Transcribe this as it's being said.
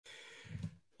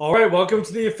All right, welcome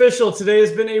to the official. Today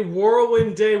has been a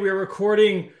whirlwind day. We are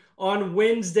recording on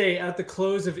Wednesday at the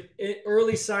close of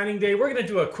early signing day. We're going to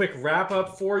do a quick wrap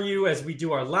up for you as we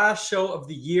do our last show of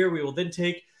the year. We will then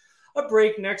take a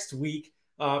break next week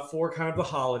for kind of the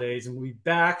holidays, and we'll be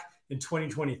back in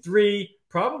 2023,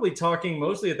 probably talking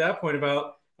mostly at that point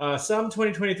about some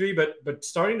 2023, but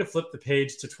starting to flip the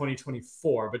page to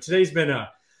 2024. But today's been an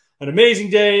amazing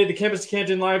day. The Campus to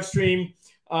Canton live stream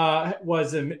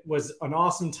was an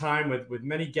awesome time with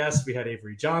many guests. We had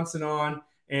Avery Johnson on,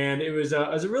 and it was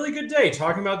a really good day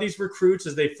talking about these recruits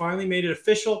as they finally made it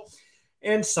official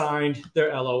and signed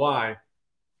their LOI.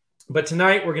 But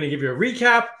tonight we're going to give you a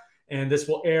recap, and this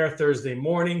will air Thursday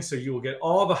morning, so you will get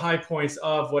all the high points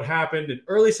of what happened in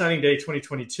early signing day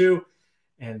 2022.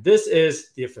 And this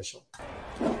is the official.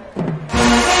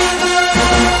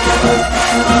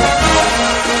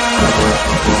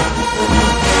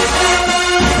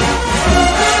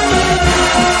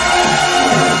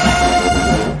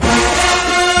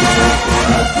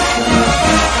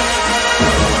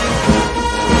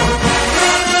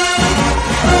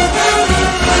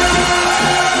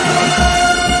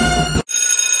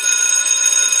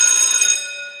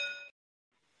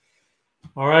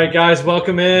 All right, guys,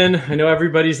 welcome in. I know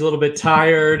everybody's a little bit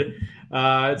tired.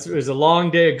 It was a long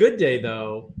day, a good day,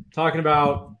 though, talking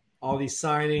about all these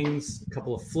signings, a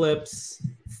couple of flips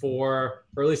for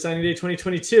early signing day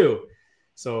 2022.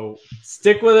 So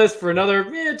stick with us for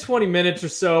another 20 minutes or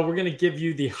so. We're going to give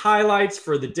you the highlights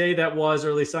for the day that was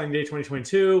early signing day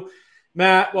 2022.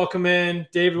 Matt, welcome in.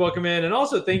 David, welcome in. And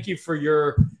also thank you for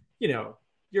your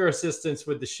assistance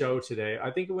with the show today. I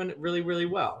think it went really, really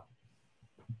well.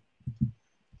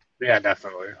 Yeah,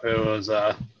 definitely. It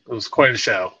was quite a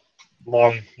show.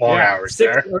 Long hours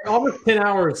there. Almost 10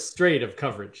 hours straight of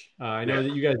coverage. I know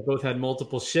that you guys both had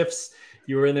multiple shifts.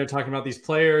 You were in there talking about these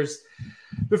players.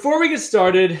 Before we get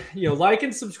started, like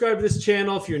and subscribe to this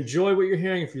channel if you enjoy what you're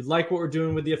hearing, if you like what we're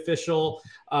doing with the official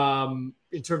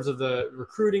in terms of the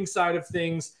recruiting side of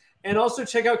things. And also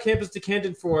check out Campus to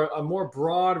Canton for a more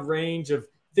broad range of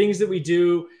things that we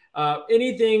do.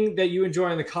 Anything that you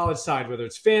enjoy on the college side, whether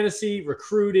it's fantasy,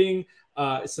 recruiting,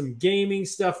 some gaming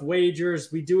stuff, wagers,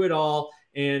 we do it all.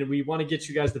 And we want to get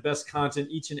you guys the best content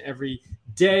each and every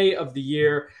day of the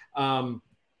year.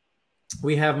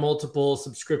 We have multiple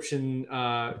subscription,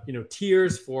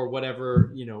 tiers for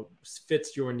whatever,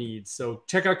 fits your needs. So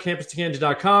check out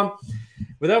campustocanton.com.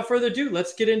 Without further ado,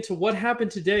 let's get into what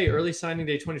happened today, early signing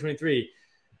day 2023.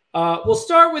 We'll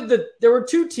start with there were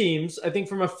two teams, I think,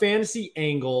 from a fantasy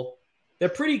angle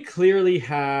that pretty clearly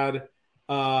had,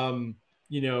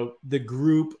 the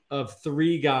group of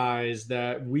three guys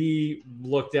that we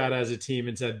looked at as a team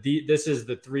and said, this is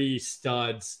the three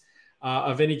studs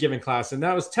of any given class. And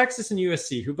that was Texas and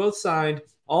USC, who both signed,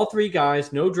 all three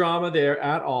guys, no drama there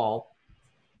at all.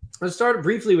 Let's start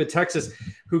briefly with Texas,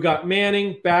 who got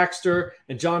Manning, Baxter,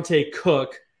 and Jonte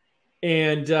Cook.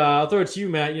 And I'll throw it to you,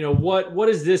 Matt. What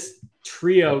is this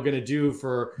trio going to do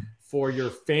for your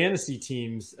fantasy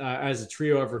teams as a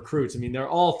trio of recruits? I mean, they're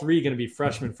all three going to be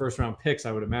freshman first-round picks,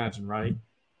 I would imagine, right?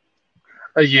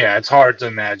 Yeah, it's hard to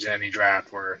imagine any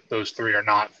draft where those three are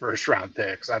not first-round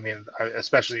picks. I mean,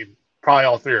 especially probably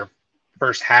all three are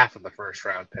first half of the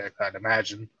first-round pick, I'd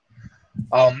imagine.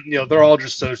 They're all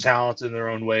just so talented in their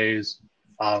own ways.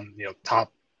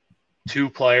 Top two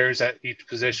players at each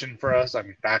position for us. I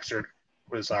mean, Baxter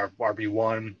was our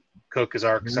RB1, Cook is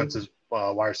our consensus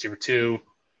wide receiver 2,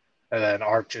 and then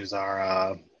Arch is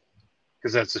our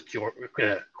because that's a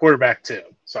quarterback 2.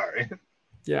 Sorry.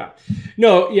 Yeah.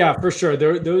 No, yeah, for sure.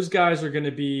 Those guys are going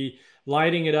to be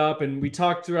lighting it up, and we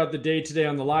talked throughout the day today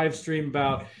on the live stream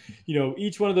about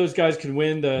each one of those guys can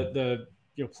win the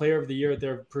player of the year at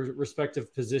their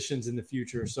respective positions in the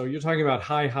future. So you're talking about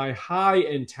high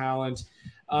end talent.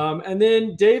 And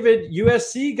then David,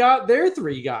 USC got their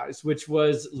three guys, which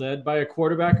was led by a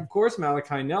quarterback, of course,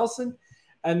 Malachi Nelson,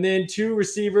 and then two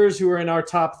receivers who are in our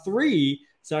top three,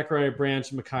 Zachariah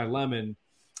Branch and Mekhi Lemon.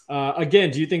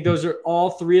 Again, do you think those are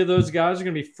all three of those guys are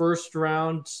going to be first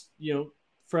round,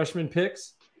 freshman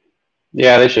picks?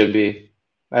 Yeah, they should be.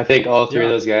 I think all three of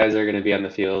those guys are going to be on the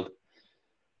field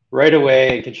right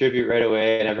away and contribute right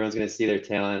away, and everyone's going to see their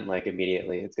talent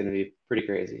immediately. It's going to be pretty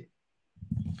crazy.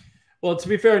 Well, to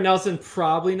be fair, Nelson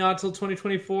probably not till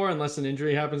 2024 unless an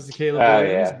injury happens to Caleb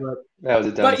Williams. Yeah. That was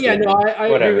a dumb statement. I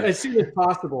agree as soon as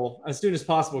possible,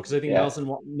 because I think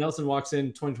Nelson walks in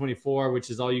 2024, which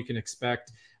is all you can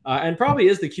expect, and probably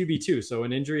is the QB2. So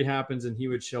an injury happens and he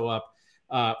would show up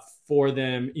for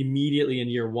them immediately in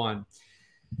year one.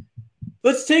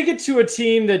 Let's take it to a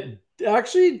team that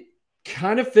actually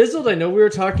kind of fizzled. I know we were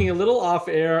talking a little off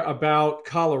air about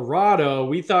Colorado.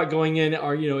 We thought going in,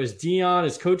 is Dion,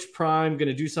 is Coach Prime going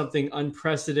to do something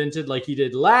unprecedented like he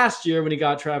did last year when he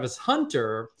got Travis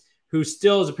Hunter, who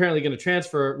still is apparently going to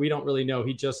transfer? We don't really know.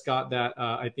 He just got that,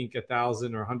 I think,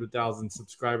 1,000 or 100,000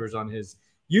 subscribers on his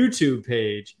YouTube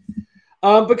page.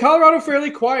 But Colorado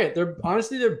fairly quiet.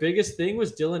 Honestly, their biggest thing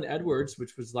was Dylan Edwards,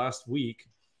 which was last week.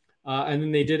 And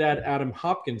then they did add Adam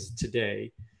Hopkins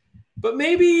today. But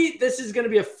maybe this is going to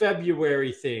be a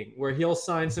February thing where he'll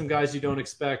sign some guys you don't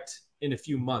expect in a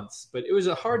few months. But it was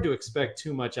hard to expect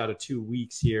too much out of 2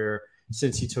 weeks here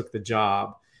since he took the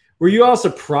job. Were you all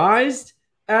surprised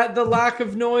at the lack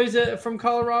of noise from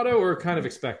Colorado, or kind of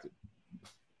expected?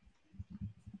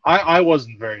 I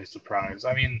wasn't very surprised.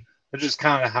 I mean, it's just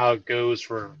kind of how it goes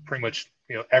for pretty much,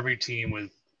 every team with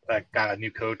that got a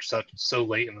new coach so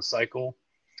late in the cycle.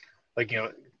 Like,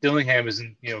 Dillingham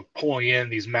isn't, pulling in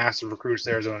these massive recruits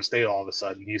to Arizona State all of a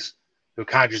sudden. He's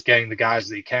kind of just getting the guys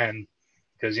that he can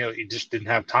because, he just didn't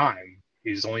have time.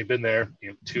 He's only been there,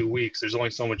 2 weeks. There's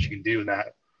only so much you can do in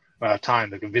that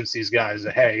time to convince these guys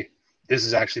that, hey, this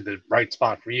is actually the right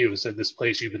spot for you instead of this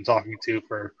place you've been talking to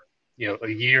for, a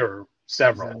year or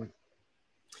several.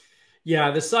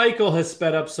 Yeah, the cycle has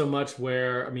sped up so much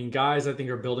where, guys I think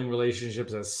are building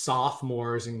relationships as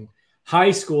sophomores in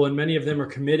high school, and many of them are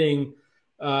committing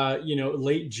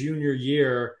late junior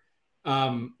year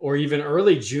or even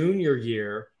early junior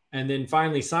year, and then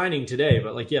finally signing today.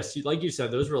 But like you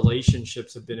said, those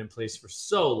relationships have been in place for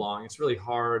so long. It's really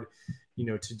hard,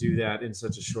 to do that in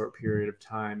such a short period of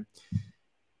time.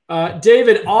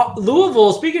 David,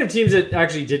 Louisville, speaking of teams that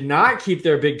actually did not keep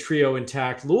their big trio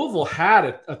intact, Louisville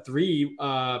had a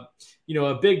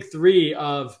big three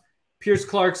of Pierce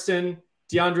Clarkson,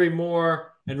 DeAndre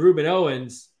Moore, and Ruben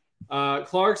Owens.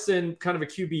 Clarkson kind of a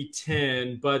QB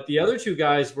 10, but the other two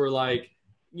guys were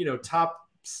top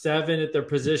 7 at their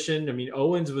position.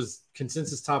 Owens was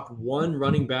consensus top 1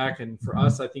 running back, and for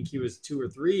us, I think he was 2 or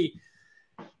 3.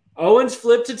 Owens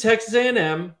flipped to Texas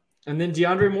A&M, and then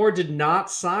DeAndre Moore did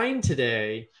not sign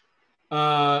today.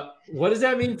 What does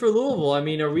that mean for Louisville? Are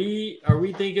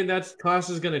we thinking that class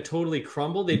is going to totally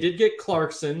crumble? They did get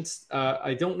Clarkson.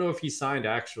 I don't know if he signed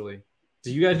actually.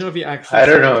 Do you guys know if he actually? I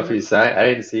don't know if he signed. I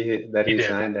didn't see that he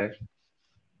signed actually.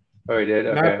 Oh, he did.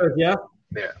 Okay.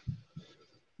 Yeah.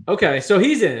 Okay, so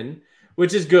he's in,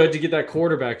 which is good to get that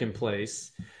quarterback in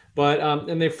place. But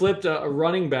and they flipped a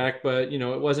running back, but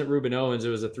it wasn't Ruben Owens. It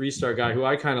was a 3-star guy who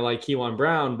I kind of like, Kewan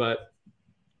Brown, but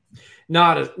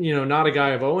not a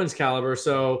guy of Owens caliber.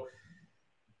 So,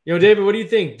 David, what do you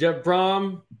think? Jeff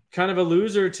Brom, kind of a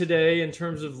loser today in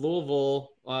terms of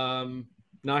Louisville,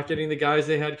 not getting the guys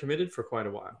they had committed for quite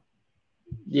a while.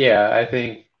 Yeah, I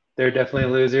think they're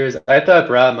definitely losers. I thought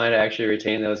Brom might actually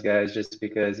retain those guys just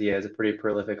because he has a pretty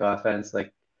prolific offense. I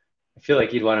feel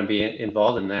like he'd want to be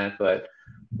involved in that, but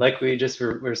like we just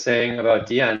were saying about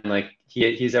Dion,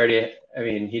 he's already,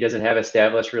 he doesn't have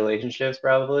established relationships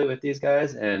probably with these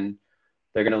guys, and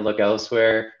they're going to look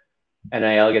elsewhere.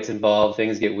 NIL gets involved,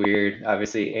 things get weird.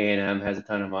 Obviously, A&M has a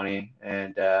ton of money,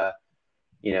 and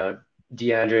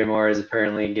DeAndre Moore is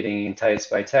apparently getting enticed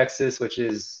by Texas, which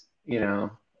is,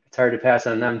 it's hard to pass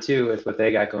on them too with what they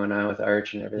got going on with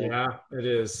Arch and everything. Yeah, it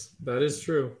is. That is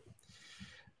true.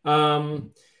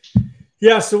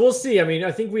 Yeah, so we'll see.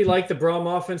 I think we like the Brom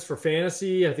offense for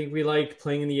fantasy. I think we like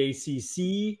playing in the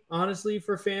ACC, honestly,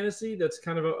 for fantasy. That's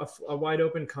kind of a wide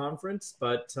open conference,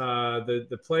 but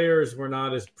the players were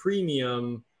not as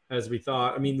premium as we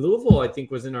thought. Louisville, I think,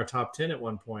 was in our top 10 at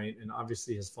one point and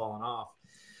obviously has fallen off.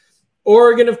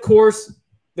 Oregon, of course,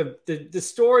 the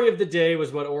story of the day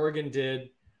was what Oregon did.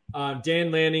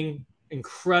 Dan Lanning,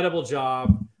 incredible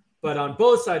job. But on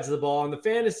both sides of the ball, on the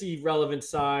fantasy relevant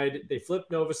side, they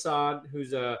flipped Novosad,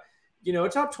 who's a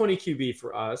top 20 QB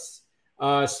for us.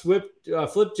 Flipped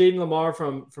Jaden Lamar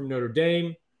from Notre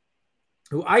Dame,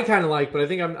 who I kind of like, but I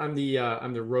think I'm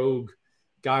the rogue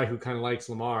guy who kind of likes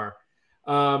Lamar.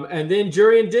 And then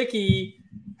Jurian Dickey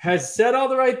has said all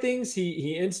the right things.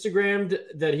 He Instagrammed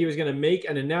that he was going to make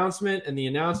an announcement, and the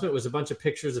announcement was a bunch of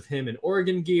pictures of him in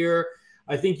Oregon gear.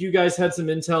 I think you guys had some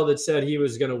intel that said he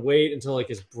was going to wait until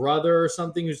his brother or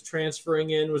something who's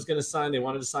transferring in was going to sign. They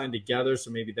wanted to sign together,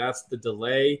 so maybe that's the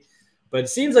delay. But it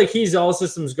seems like he's all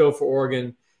systems go for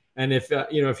Oregon. And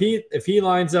if he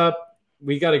lines up,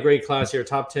 we got a great class here.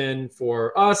 Top 10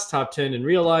 for us, top 10 in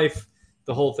real life,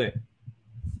 the whole thing.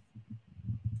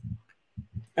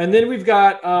 And then we've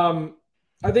got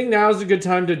I think now is a good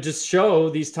time to just show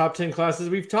these top 10 classes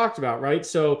we've talked about, right?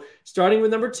 So starting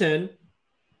with number 10.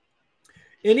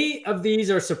 Any of these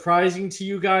are surprising to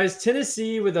you guys?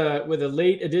 Tennessee with a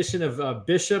late addition of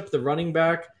Bishop, the running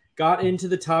back, got into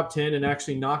the top 10 and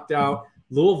actually knocked out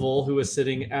Louisville, who was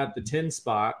sitting at the 10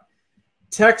 spot.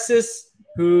 Texas,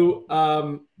 who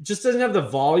just doesn't have the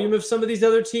volume of some of these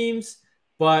other teams,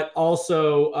 but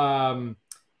also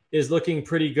is looking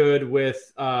pretty good with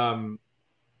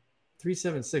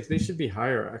 376. They should be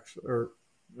higher, actually, or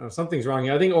no, something's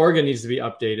wrong. I think Oregon needs to be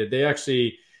updated. They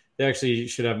actually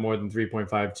should have more than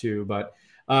 3.52, but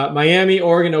Miami,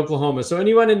 Oregon, Oklahoma. So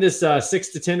anyone in this 6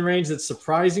 to 10 range that's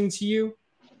surprising to you?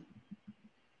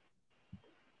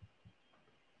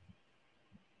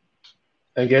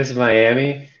 I guess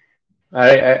Miami.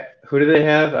 I who do they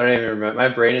have? I don't even remember. My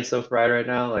brain is so fried right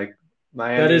now. Like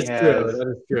Miami That is true.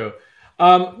 That is true.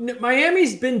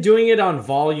 Miami's been doing it on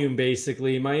volume,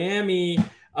 basically. Miami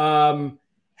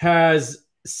has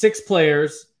 6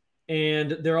 players,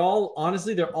 and they're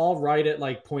all right at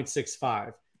like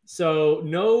 0.65. So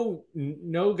no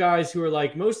guys who are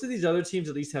like, most of these other teams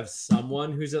at least have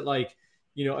someone who's at like,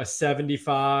 a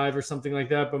 75 or something like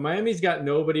that. But Miami's got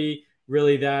nobody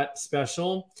really that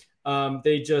special.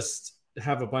 They just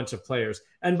have a bunch of players.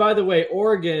 And by the way,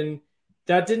 Oregon,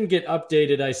 that didn't get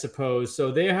updated, I suppose.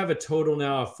 So they have a total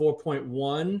now of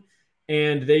 4.1,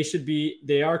 and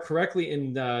they are correctly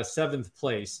in 7th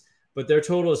place, but their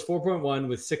total is 4.1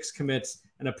 with 6 commits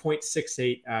and a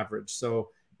 0.68 average.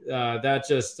 So that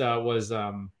just was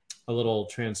a little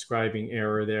transcribing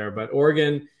error there. But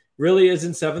Oregon really is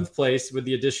in 7th place with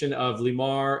the addition of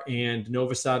Limar and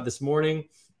Novosad this morning,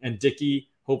 and Dickey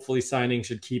hopefully signing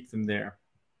should keep them there.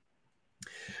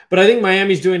 But I think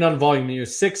Miami's doing it on volume.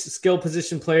 6 skill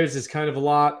position players is kind of a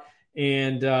lot.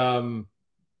 And a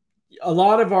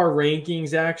lot of our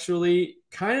rankings actually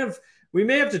we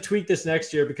may have to tweak this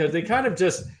next year, because they kind of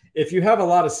just, if you have a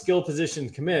lot of skill position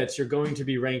commits, you're going to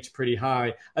be ranked pretty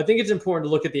high. I think it's important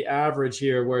to look at the average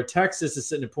here, where Texas is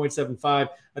sitting at 0.75.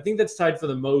 I think that's tied for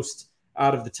the most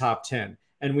out of the top 10.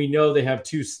 And we know they have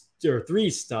 2 or 3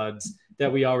 studs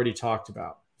that we already talked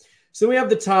about. So we have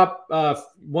the top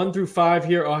 1 through 5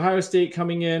 here. Ohio State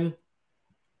coming in.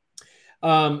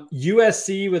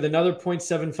 USC with another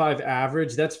 0.75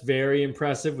 average. That's very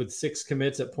impressive, with 6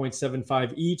 commits at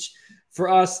 0.75 each. For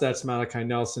us, that's Malachi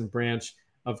Nelson, Branch,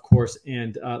 of course,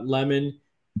 and Lemon,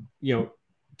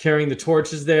 carrying the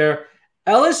torches there.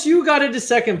 LSU got into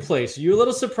 2nd place. Are you a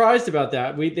little surprised about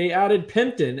that? They added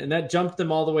Pimpton, and that jumped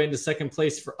them all the way into 2nd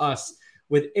place for us,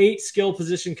 with 8 skill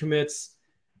position commits.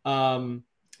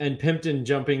 And Pimpton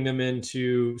jumping them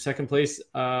into 2nd place.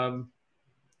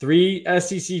 3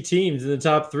 SEC teams in the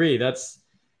top 3. That's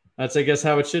I guess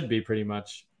how it should be, pretty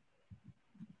much.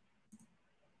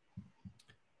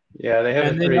 Yeah, they have.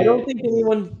 And then I don't think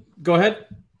anyone. Go ahead.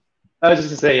 I was just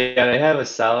gonna say, yeah, they have a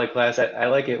solid class. I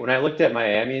like it. When I looked at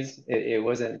Miami's, it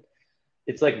wasn't.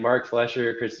 It's like Mark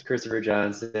Flesher, Christopher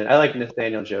Johnson. I like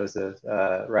Nathaniel Joseph,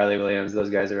 Riley Williams. Those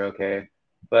guys are okay.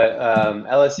 But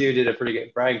LSU did a pretty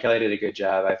good. Brian Kelly did a good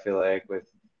job, I feel like, with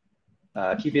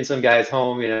keeping some guys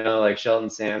home. Like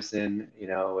Shelton Sampson.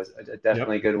 Was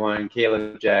definitely a good one.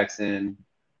 Caleb Jackson,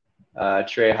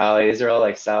 Trey Holly. These are all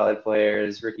like solid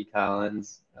players. Ricky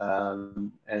Collins,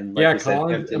 and like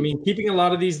Collins. Keeping a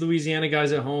lot of these Louisiana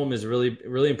guys at home is really,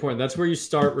 really important. That's where you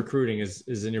start recruiting.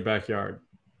 Is in your backyard,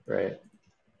 right?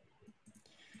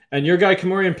 And your guy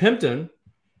Kamorian Pimpton.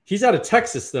 He's out of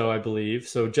Texas, though, I believe,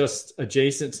 so just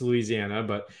adjacent to Louisiana,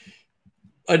 but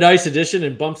a nice addition,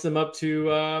 and bumps them up to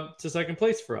 2nd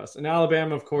place for us. And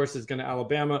Alabama, of course, is going to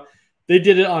Alabama. They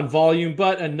did it on volume,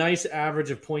 but a nice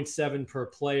average of 0.7 per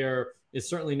player is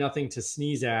certainly nothing to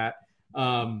sneeze at.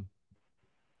 But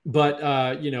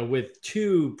with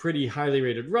 2 pretty highly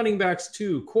rated running backs,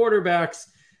 2 quarterbacks,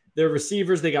 their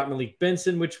receivers, they got Malik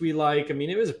Benson, which we like.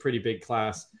 It was a pretty big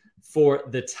class for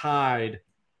the Tide.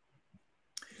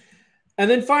 And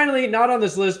then finally, not on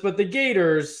this list, but the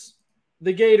Gators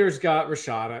got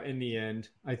Rashada in the end.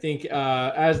 I think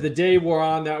as the day wore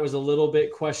on, that was a little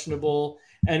bit questionable.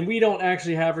 And we don't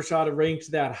actually have Rashada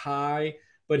ranked that high,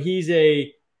 but he's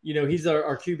our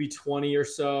QB 20 or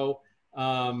so,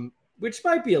 which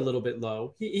might be a little bit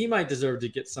low. He might deserve to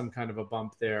get some kind of a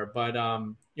bump there. But,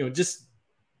 just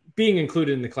being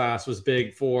included in the class was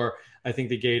big for, I think,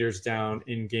 the Gators down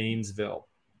in Gainesville.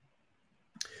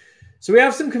 So we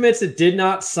have some commits that did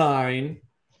not sign.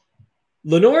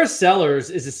 Lenora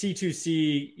Sellers is a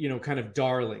C2C, kind of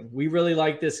darling. We really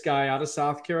like this guy out of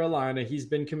South Carolina. He's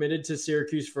been committed to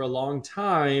Syracuse for a long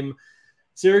time.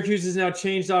 Syracuse has now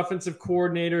changed offensive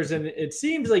coordinators, and it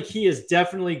seems like he is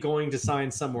definitely going to sign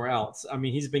somewhere else.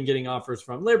 He's been getting offers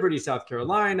from Liberty, South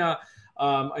Carolina.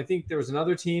 I think there was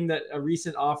another team that a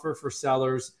recent offer for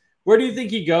Sellers. Where do you think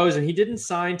he goes? And he didn't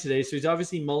sign today, so he's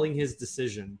obviously mulling his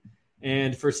decision.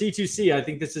 And for C2C, I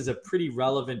think this is a pretty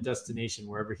relevant destination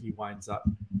wherever he winds up.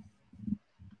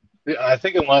 I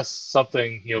think unless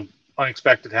something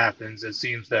unexpected happens, it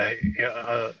seems that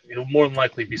he'll more than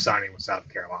likely be signing with South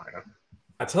Carolina.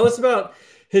 Tell us about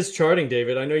his charting,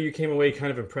 David. I know you came away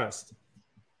kind of impressed.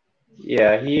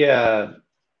 Yeah,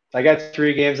 I got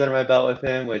 3 games under my belt with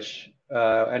him, which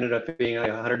ended up being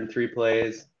like 103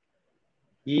 plays.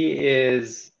 He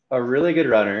is a really good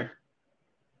runner.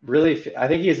 Really, I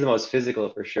think he's the most physical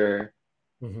for sure.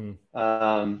 Mm-hmm.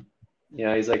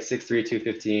 He's like 6'3",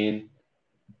 215.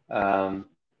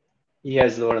 He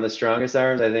has one of the strongest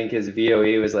arms. I think his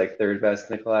VOE was like 3rd best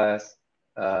in the class.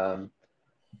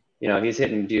 He's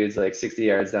hitting dudes like 60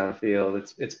 yards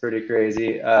downfield. It's pretty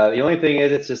crazy. The only thing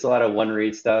is, it's just a lot of one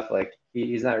read stuff. Like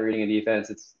he's not reading a defense.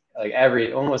 It's like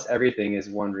almost everything is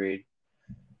one read.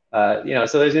 So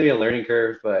there's gonna be a learning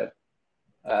curve, but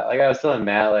like I was telling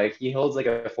Matt, like he holds like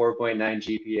a 4.9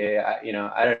 GPA.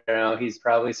 I don't know. He's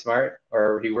probably smart,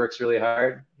 or he works really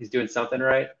hard. He's doing something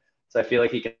right. So I feel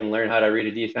like he can learn how to read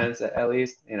a defense at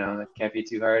least. It can't be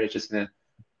too hard. It's just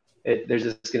there's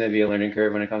just gonna be a learning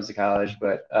curve when it comes to college.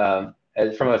 But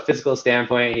from a physical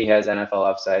standpoint, he has NFL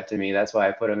upside to me. That's why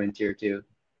I put him in tier 2.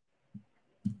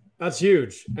 That's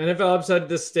huge. NFL upside at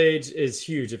this stage is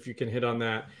huge if you can hit on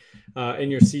that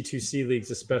in your C2C leagues,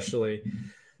 especially.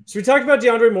 So we talked about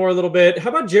DeAndre Moore a little bit. How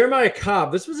about Jeremiah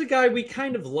Cobb? This was a guy we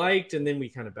kind of liked, and then we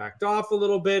kind of backed off a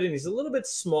little bit, and he's a little bit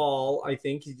small. I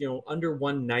think he's under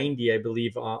 190, I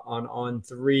believe, on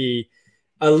 3.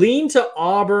 A lean to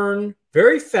Auburn,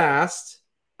 very fast.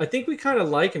 I think we kind of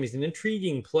like him. He's an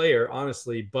intriguing player,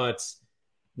 honestly, but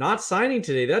not signing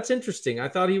today. That's interesting. I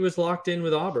thought he was locked in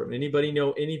with Auburn. Anybody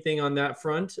know anything on that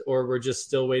front, or we're just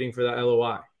still waiting for that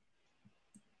LOI?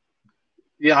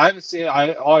 Yeah, I haven't seen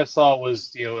it. All I saw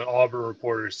was an Auburn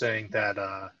reporter saying that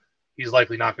he's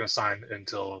likely not going to sign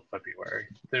until February.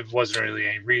 There wasn't really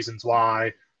any reasons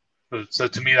why. So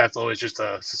to me, that's always just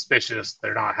a suspicious.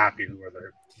 They're not happy who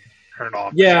they're turned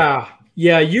off. Yeah.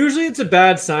 Usually it's a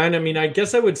bad sign. I mean, I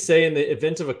guess I would say in the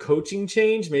event of a coaching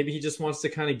change, maybe he just wants to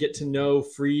kind of get to know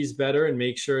Freeze better and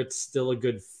make sure it's still a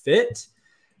good fit.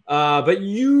 But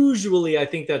usually I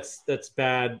think that's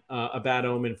bad, a bad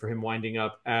omen for him winding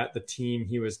up at the team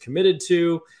he was committed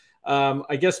to.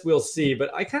 I guess we'll see.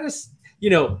 But I kind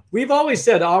of, we've always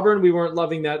said Auburn, we weren't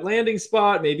loving that landing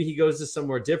spot. Maybe he goes to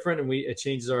somewhere different and it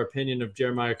changes our opinion of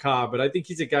Jeremiah Cobb. But I think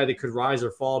he's a guy that could rise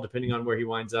or fall depending on where he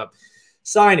winds up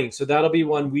signing. So that'll be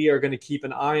one we are going to keep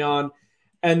an eye on.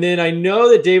 And then I know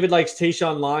that David likes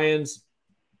Tayshawn Lyons,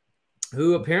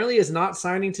 who apparently is not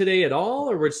signing today at all,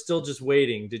 or we're still just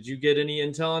waiting. Did you get any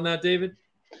intel on that, David?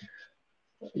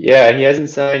 Yeah, he hasn't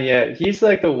signed yet. He's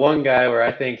like the one guy where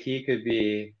I think he could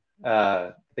be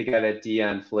the guy that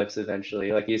Deion flips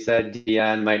eventually. Like you said,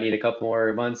 Deion might need a couple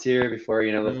more months here before,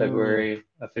 the February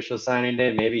official signing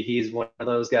day. Maybe he's one of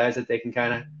those guys that they can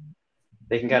kind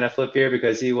of flip here,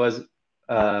 because he was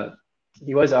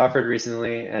offered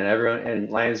recently, and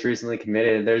Lions recently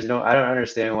committed. I don't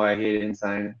understand why he didn't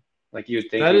sign. Like you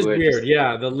would think that is weird.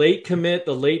 Yeah, the late commit,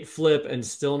 the late flip, and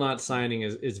still not signing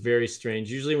is very strange.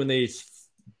 Usually when they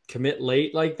commit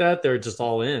late like that, they're just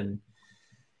all in.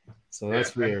 So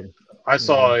that's weird. I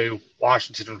saw a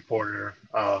Washington reporter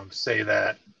say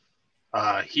that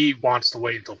he wants to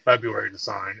wait until February to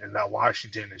sign, and that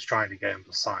Washington is trying to get him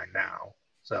to sign now.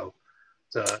 So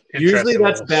usually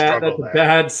that's bad. That's a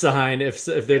bad sign if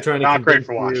they're trying to. Not great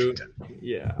for Washington.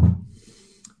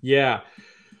 Yeah.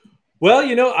 Well,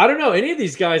 I don't know. Any of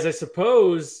these guys, I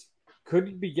suppose,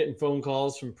 could be getting phone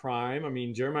calls from Prime. I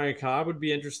mean, Jeremiah Cobb would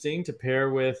be interesting to pair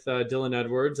with Dylan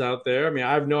Edwards out there. I mean,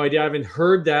 I have no idea. I haven't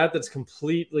heard that. That's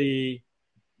completely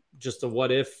just a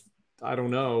what if. I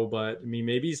don't know. But, I mean,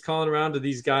 maybe he's calling around to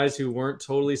these guys who weren't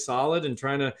totally solid and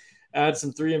trying to add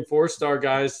some 3- and 4-star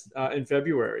guys in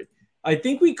February. I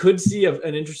think we could see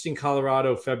an interesting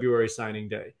Colorado February signing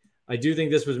day. I do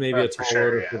think this was maybe a tall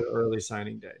order for the early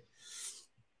signing day.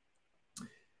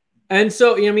 And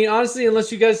so, I mean, honestly,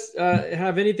 unless you guys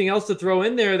have anything else to throw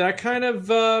in there, that kind of,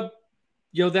 that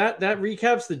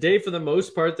recaps the day for the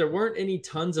most part. There weren't any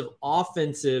tons of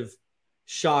offensive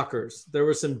shockers. There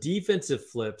were some defensive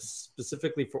flips,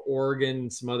 specifically for Oregon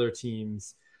and some other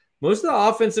teams. Most of the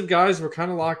offensive guys were kind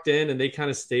of locked in, and they kind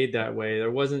of stayed that way.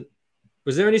 Was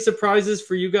there any surprises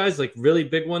for you guys, like really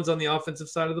big ones on the offensive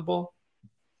side of the ball?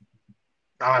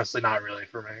 Honestly, not really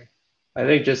for me. I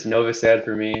think just Novosad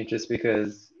for me, just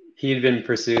because he'd been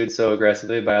pursued so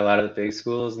aggressively by a lot of the big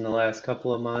schools in the last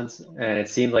couple of months, and it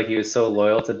seemed like he was so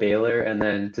loyal to Baylor, and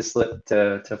then to flip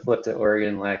to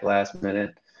Oregon like last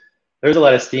minute. There's a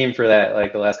lot of steam for that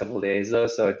like the last couple of days though,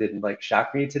 so it didn't like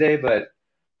shock me today, but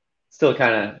still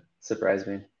kind of surprised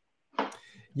me.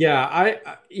 Yeah,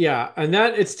 and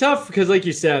that it's tough because, like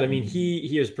you said, I mean,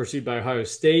 he was pursued by Ohio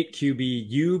State,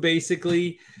 QBU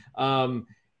basically,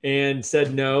 and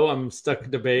said no, I'm stuck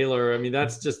to Baylor. I mean,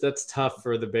 that's tough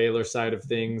for the Baylor side of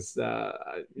things. They're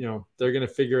going to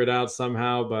figure it out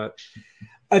somehow, but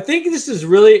I think this is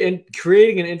really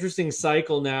creating an interesting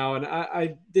cycle now, and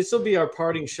I this will be our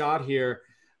parting shot here.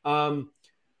 What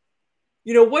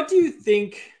do you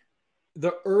think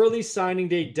the early signing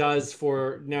day does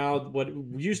for now what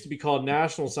used to be called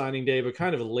National Signing Day, but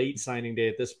kind of a late signing day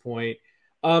at this point?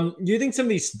 Do you think some of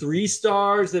these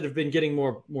 3-stars that have been getting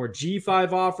more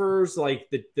G5 offers, like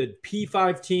the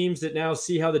P5 teams that now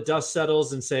see how the dust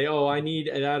settles and say, oh, I need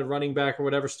an add running back or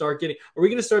whatever, are we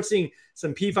going to start seeing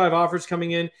some P5 offers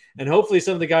coming in? And hopefully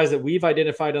some of the guys that we've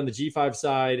identified on the G5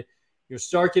 side,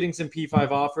 start getting some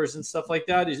P5 offers and stuff like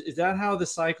that. Is that how the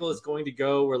cycle is going to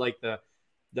go, where like the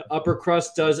upper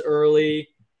crust does early,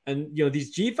 and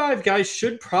these G5 guys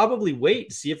should probably wait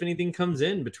to see if anything comes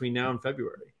in between now and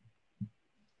February?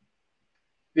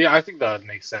 Yeah, I think that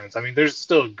makes sense. I mean, there's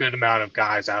still a good amount of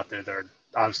guys out there that are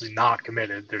obviously not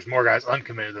committed. There's more guys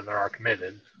uncommitted than there are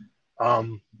committed. But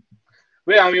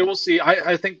yeah, I mean, we'll see.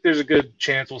 I think there's a good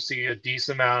chance we'll see a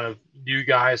decent amount of new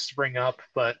guys spring up,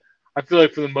 but I feel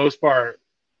like for the most part,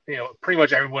 pretty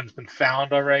much everyone's been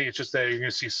found already. It's just that you're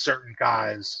going to see certain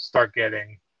guys start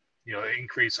getting,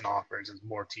 increase in offers as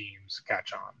more teams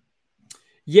catch on.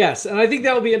 Yes, and I think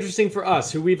that will be interesting for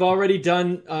us, who we've already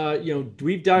done,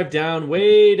 we've dived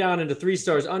way down into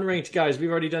 3-stars, unranked guys. We've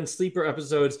already done sleeper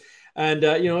episodes, and,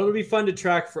 it'll be fun to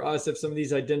track for us if some of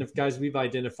these guys we've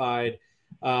identified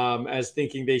as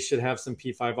thinking they should have some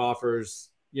P5 offers,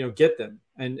 get them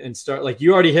and start. Like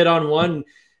you already hit on one,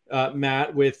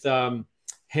 Matt, with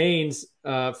Haynes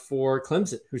for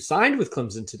Clemson, who signed with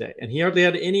Clemson today, and he hardly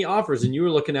had any offers, and you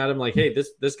were looking at him like, hey,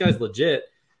 this guy's legit.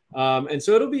 And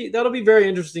so that'll be very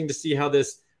interesting to see how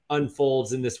this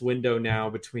unfolds in this window now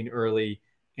between early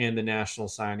and the National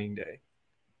Signing Day.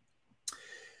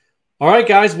 All right,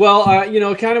 guys. Well,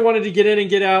 kind of wanted to get in and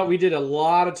get out. We did a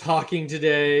lot of talking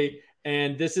today,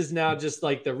 and this is now just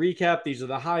like the recap. These are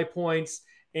the high points,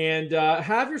 and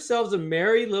have yourselves a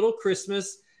merry little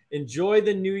Christmas. Enjoy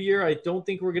the new year. I don't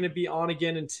think we're going to be on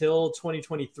again until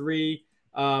 2023.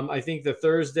 I think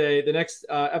the next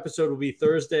episode will be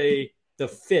Thursday, the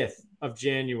 5th of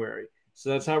January. So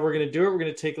that's how we're going to do it. We're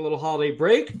going to take a little holiday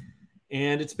break,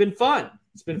 and it's been fun.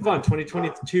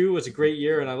 2022 was a great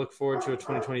year, and I look forward to a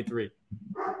 2023.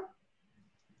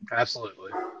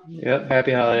 Absolutely. Yep.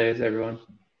 Happy holidays, everyone.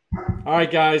 All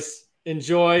right, guys.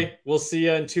 Enjoy. We'll see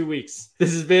you in 2 weeks.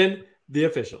 This has been The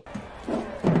Official.